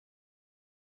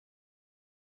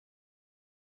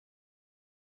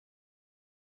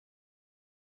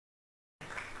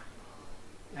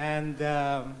And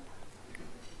I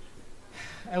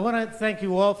want to thank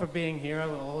you all for being here,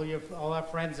 all our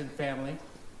friends and family.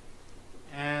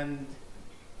 And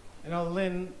I know,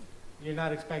 Lynn, you're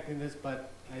not expecting this,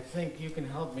 but I think you can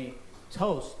help me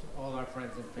toast all our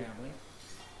friends and family.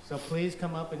 So please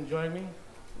come up and join me.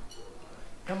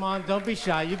 Come on, don't be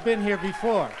shy. You've been here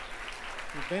before.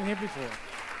 You've been here before.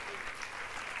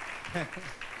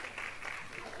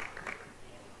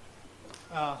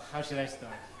 How should I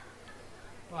start?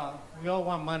 Well, we all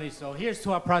want money, so here's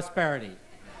to our prosperity.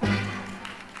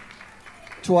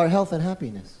 To our health and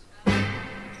happiness.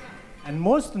 And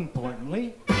most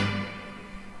importantly,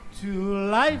 to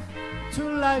life,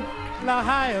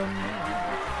 L'chaim,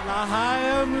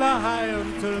 L'chaim,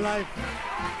 L'chaim, to life.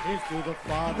 Here's to the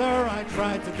father I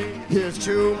tried to be. Here's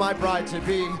to my bride to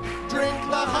be. Drink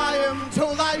L'chaim, to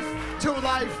life,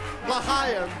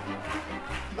 L'chaim.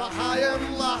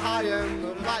 L'chaim,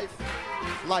 L'chaim, life.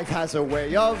 Life has a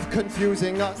way of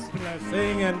confusing us,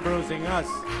 blessing and bruising us.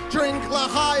 Drink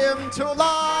L'chaim to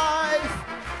life.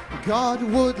 God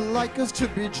would like us to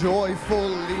be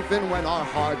joyful even when our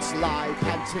hearts lie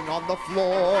panting on the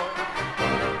floor.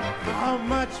 How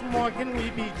much more can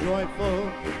we be joyful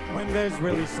when there's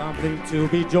really something to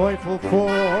be joyful for?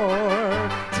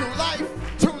 To life,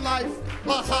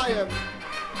 L'chaim.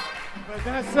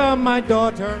 Vanessa, my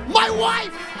daughter. My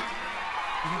wife!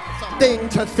 Something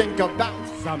to think about.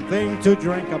 Something to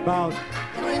drink about.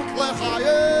 Drink L'chaim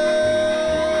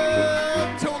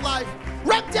to life.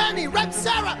 Rep Danny, Rep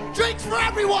Sarah, drinks for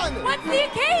everyone! What's the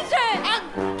occasion?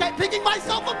 I'm picking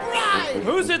myself a bride!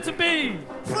 Who's it to be?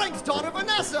 Frank's daughter,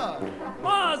 Vanessa!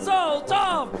 Mazel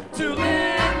tov to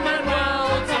Lynn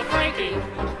Manuel to Frankie.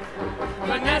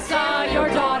 Vanessa, your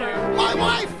daughter. My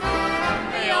wife!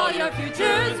 May all your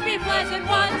futures be pleasant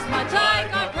ones, much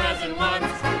like our present ones.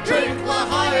 Drink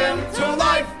L'chaim to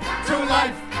life,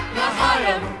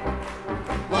 L'chaim.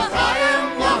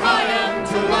 L'chaim, L'chaim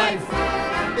to life.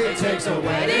 It takes a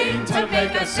wedding to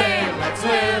make us say, let's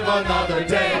live another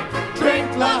day.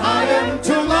 Drink L'chaim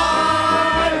to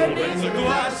life. Raise a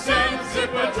glass and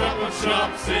sip a drop of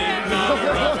schnapps in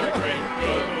honor of a great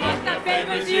good luck that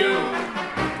favors you.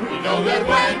 We know that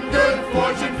when good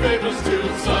fortune favors two,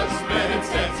 such men it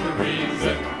stands to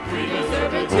reason we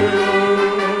deserve it too.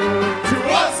 To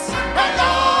us and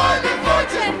our good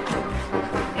fortune,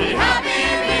 be happy,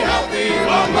 be healthy,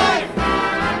 long life.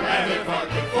 And if our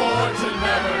good fortune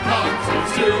never comes,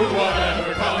 it's to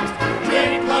whatever comes.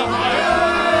 Drink L'chaim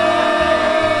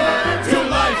to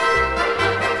life.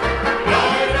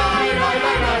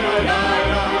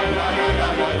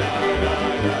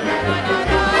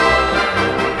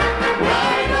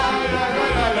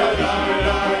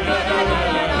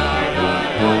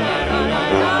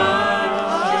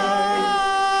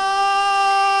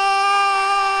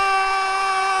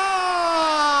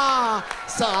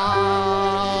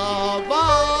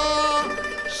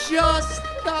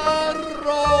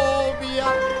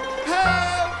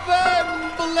 Heaven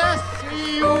bless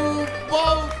you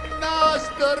both,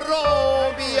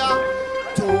 Nastarovia.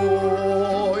 To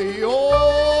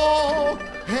your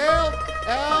health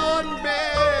and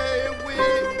may we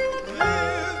live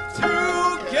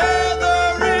together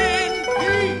in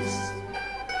peace.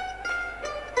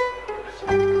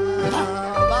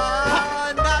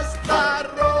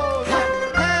 Nastarovia,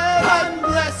 heaven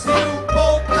bless you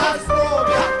both,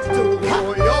 Nastarovia. To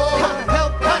your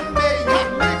health and may you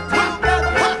live together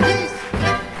in peace.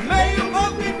 May you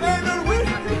both be favored with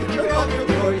the of your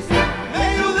voice. May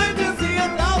you live to see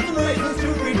 1,000 reasons to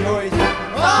rejoice.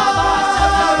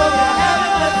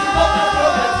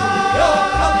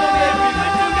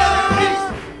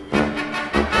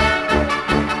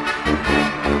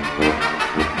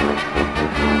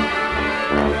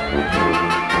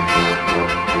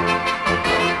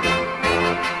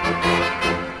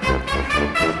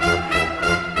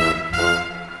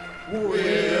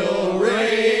 We'll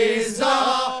raise a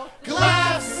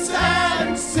glass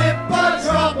and sip a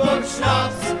drop of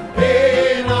schnapps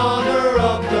in honor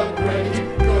of the great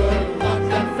good luck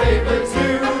that favors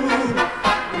you.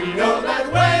 We know that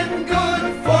when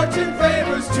good fortune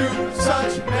favors two,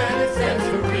 such men it stands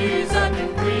to reason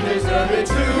we deserve it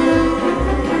too.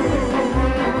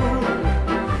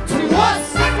 To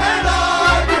us and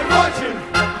our good fortune,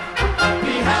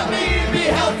 be happy, be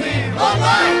healthy, long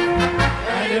life.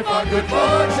 And if our good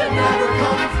fortune never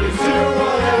comes, we do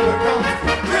whatever comes.